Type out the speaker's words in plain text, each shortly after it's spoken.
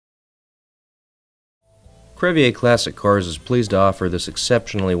Crevier Classic Cars is pleased to offer this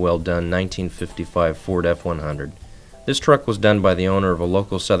exceptionally well done 1955 Ford F100. This truck was done by the owner of a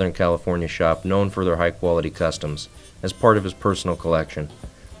local Southern California shop known for their high quality customs, as part of his personal collection.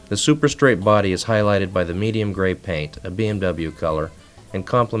 The super straight body is highlighted by the medium gray paint, a BMW color, and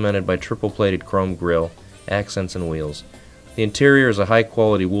complemented by triple plated chrome grille, accents and wheels. The interior is a high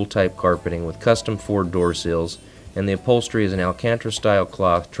quality wool type carpeting with custom Ford door sills, and the upholstery is an Alcantara style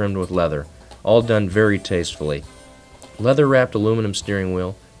cloth trimmed with leather, all done very tastefully. Leather wrapped aluminum steering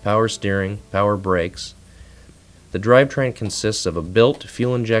wheel, power steering, power brakes. The drivetrain consists of a built,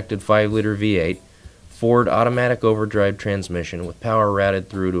 fuel injected 5-liter V8, Ford automatic overdrive transmission with power routed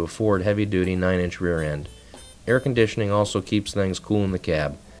through to a Ford heavy duty 9-inch rear end. Air conditioning also keeps things cool in the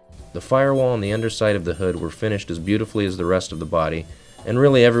cab. The firewall and the underside of the hood were finished as beautifully as the rest of the body, and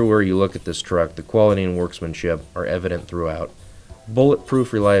really everywhere you look at this truck, the quality and workmanship are evident throughout.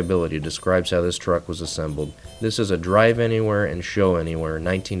 Bulletproof reliability describes how this truck was assembled. This is a drive anywhere and show anywhere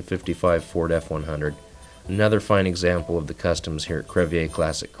 1955 Ford F100. Another fine example of the customs here at Crevier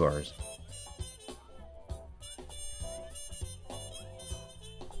Classic Cars.